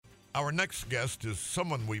Our next guest is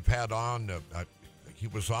someone we've had on. He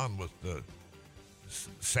was on with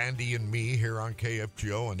Sandy and me here on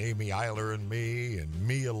KFGO, and Amy Eiler and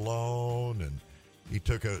me alone. And he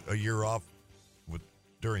took a year off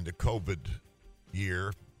during the COVID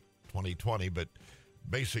year, 2020. But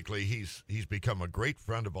basically, he's become a great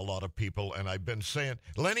friend of a lot of people. And I've been saying,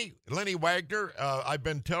 Lenny Wagner, I've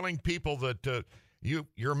been telling people that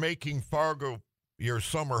you're making Fargo your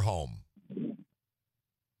summer home.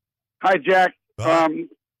 Hi, Jack.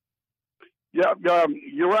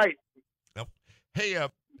 You're right. Hey,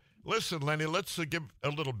 listen, Lenny, let's give a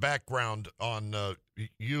little background on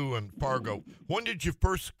you and Fargo. When did you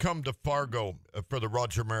first come to Fargo for the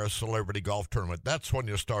Roger Maris Celebrity Golf Tournament? That's when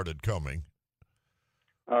you started coming.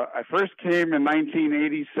 I first came in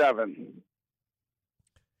 1987.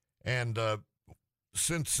 And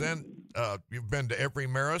since then, you've been to every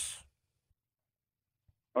Maris?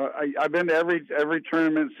 I've been to every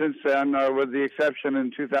tournament since then, with the exception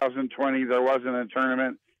in 2020 there wasn't a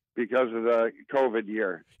tournament because of the COVID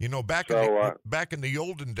year. You know, back in the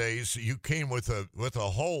olden days, you came with a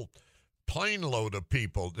whole plane load of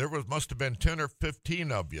people. Must have been 10 or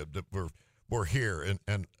 15 of you that were here,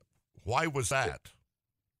 and why was that?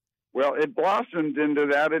 Well, it blossomed into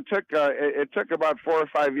that. It took about 4 or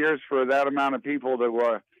 5 years for that amount of people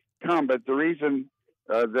to come, but the reason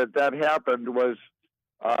that happened was.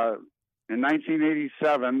 In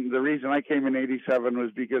 1987, the reason I came in 87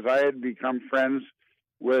 was because I had become friends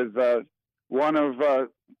with one of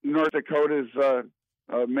North Dakota's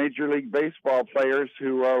Major League Baseball players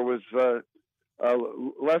who was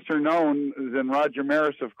lesser known than Roger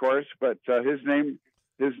Maris, of course, but his name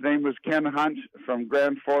was Ken Hunt from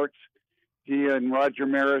Grand Forks. He and Roger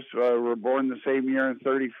Maris were born the same year in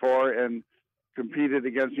 '34 and competed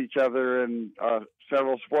against each other in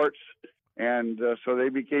several sports. And so they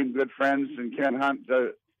became good friends. And Ken Hunt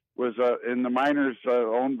was in the minors,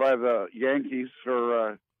 owned by the Yankees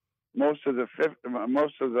for most of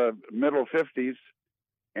the middle '50s.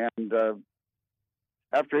 And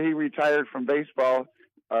after he retired from baseball,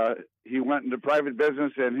 he went into private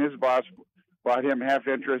business, and his boss bought him half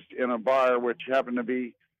interest in a bar, which happened to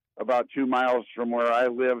be about 2 miles from where I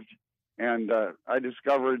lived. And I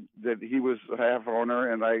discovered that he was a half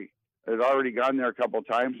owner, and I had already gone there a couple of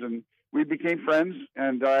times, and we became friends.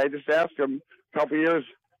 And I just asked him a couple of years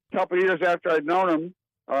after I'd known him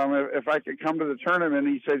if I could come to the tournament.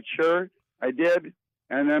 He said, sure. I did.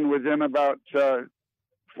 And then within about 4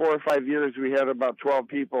 or 5 years, we had about 12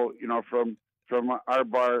 people, from our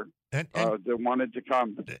bar that wanted to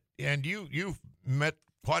come. And you've met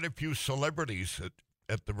quite a few celebrities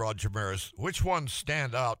at the Roger Maris. Which ones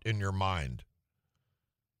stand out in your mind?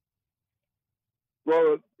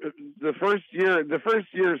 Well, the first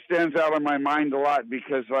year stands out in my mind a lot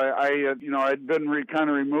because I'd been kind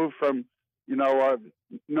of removed from,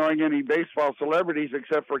 knowing any baseball celebrities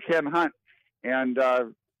except for Ken Hunt. And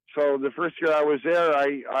so the first year I was there,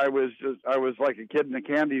 I was like a kid in a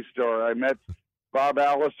candy store. I met Bob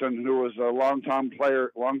Allison, who was a longtime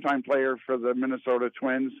player for the Minnesota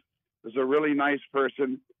Twins. Was a really nice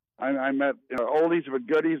person. I met oldies but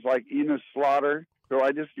goodies like Enos Slaughter, who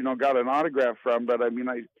I just got an autograph from. But I mean,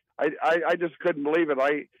 I just couldn't believe it.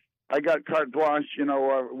 I got carte blanche,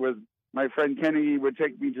 with my friend Kenny. He would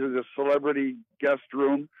take me to the celebrity guest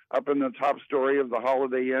room up in the top story of the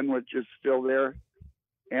Holiday Inn, which is still there.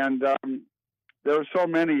 And there were so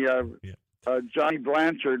many. Johnny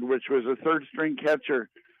Blanchard, which was a third string catcher,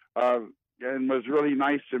 and was really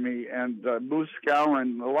nice to me. And Moose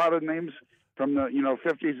Scourin, a lot of names from the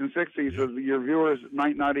 50s and 60s that your viewers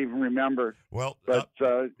might not even remember. Well, but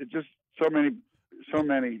it's just so many.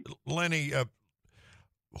 Lenny,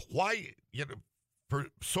 why for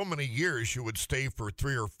so many years you would stay for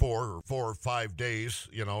 3 or 4 or 5 days,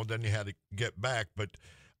 then you had to get back. But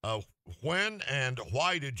when and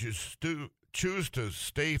why did you choose to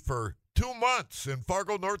stay for 2 months in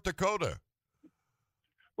Fargo, North Dakota?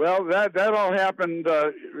 Well, that all happened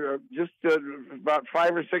just about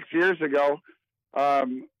 5 or 6 years ago. I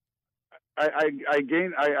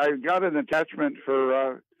got an attachment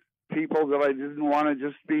for people that I didn't want to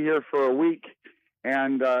just be here for a week,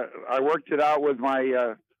 and I worked it out with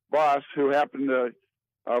my boss, who happened to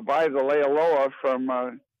buy the Lealoa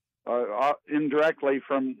from indirectly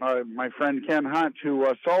from my friend Ken Hunt, who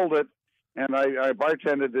sold it, and I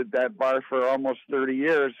bartended at that bar for almost 30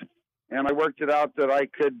 years. And I worked it out that I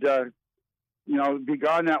could, be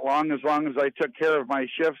gone that long as I took care of my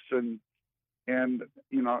shifts. And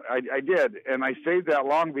I did. And I stayed that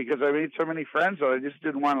long because I made so many friends that I just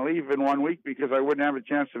didn't want to leave in 1 week because I wouldn't have a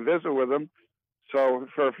chance to visit with them. So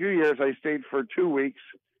for a few years, I stayed for 2 weeks.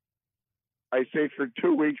 I stayed for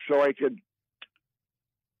 2 weeks so I could.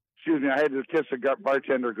 Excuse me, I had to kiss a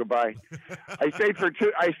bartender goodbye. I stayed for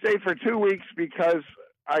 2 weeks because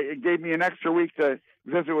it gave me an extra week to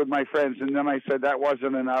visit with my friends, and then I said that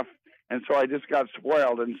wasn't enough, and so I just got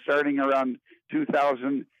spoiled. And starting around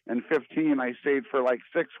 2015, I stayed for like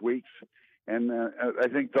 6 weeks, and I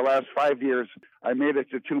think the last 5 years I made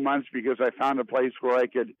it to 2 months because I found a place where I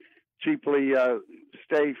could cheaply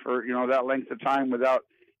stay for that length of time without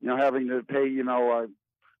having to pay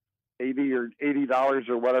 $80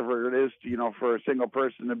 or whatever it is for a single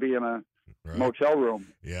person to be in a motel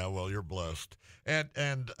room. Yeah, well, you're blessed.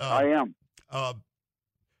 And I am.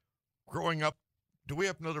 Growing up, do we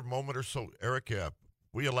have another moment or so, Eric? Yeah,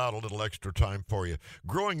 we allowed a little extra time for you.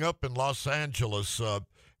 Growing up in Los Angeles,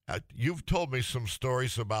 you've told me some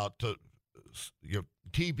stories about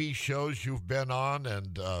TV shows you've been on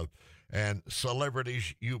and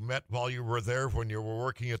celebrities you met while you were there when you were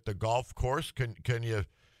working at the golf course. Can you?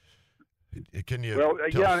 Well,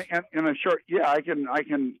 yeah, in a short, I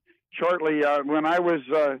can shortly. When I was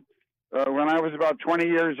about 20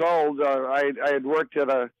 years old, I had worked at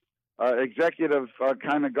a executive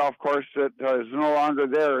kind of golf course that is no longer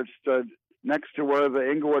there. It's next to where the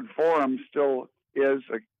Inglewood Forum still is,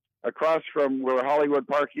 across from where Hollywood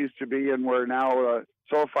Park used to be, and where now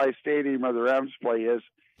SoFi Stadium or the Rams play is.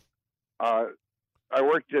 I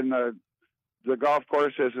worked in the golf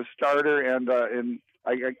course as a starter, and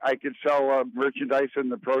I could sell merchandise in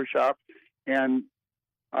the pro shop, and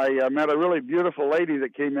I met a really beautiful lady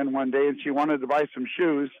that came in one day, and she wanted to buy some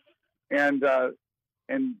shoes, and I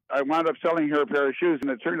wound up selling her a pair of shoes, and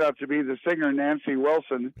it turned out to be the singer Nancy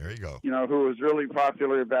Wilson. There you go. Who was really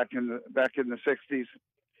popular back in the '60s,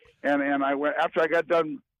 and I went after I got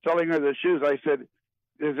done selling her the shoes. I said,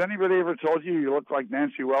 "Has anybody ever told you look like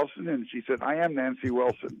Nancy Wilson?" And she said, "I am Nancy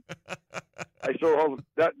Wilson." I said, "Oh,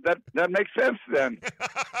 that makes sense then."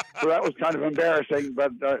 So that was kind of embarrassing,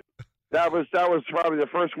 but that was probably the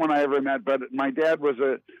first one I ever met. But my dad was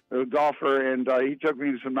a golfer, and he took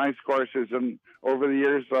me to some nice courses. And over the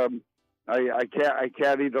years, I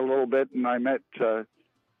caddied a little bit, and I met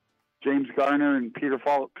James Garner and Peter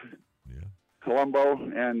Falk, Colombo,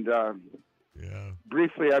 and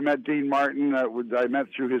briefly I met Dean Martin. I met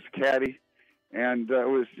through his caddy. And it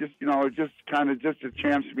was just kind of a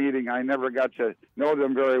chance meeting. I never got to know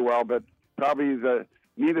them very well, but probably the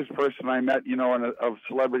neatest person I met, of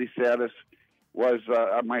celebrity status was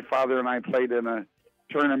my father and I played in a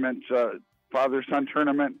tournament, father-son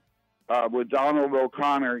tournament, with Donald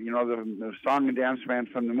O'Connor, the song and dance man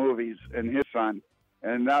from the movies, and his son.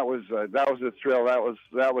 And that was a thrill. That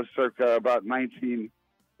was circa about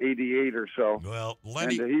 1988 or so. Well,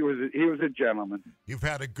 Lenny, and he was a gentleman. You've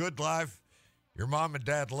had a good life. Your mom and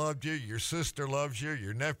dad loved you, your sister loves you,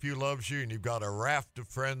 your nephew loves you, and you've got a raft of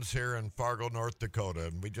friends here in Fargo, North Dakota.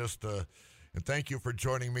 And we just, and thank you for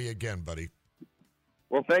joining me again, buddy.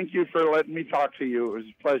 Well, thank you for letting me talk to you. It was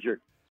a pleasure.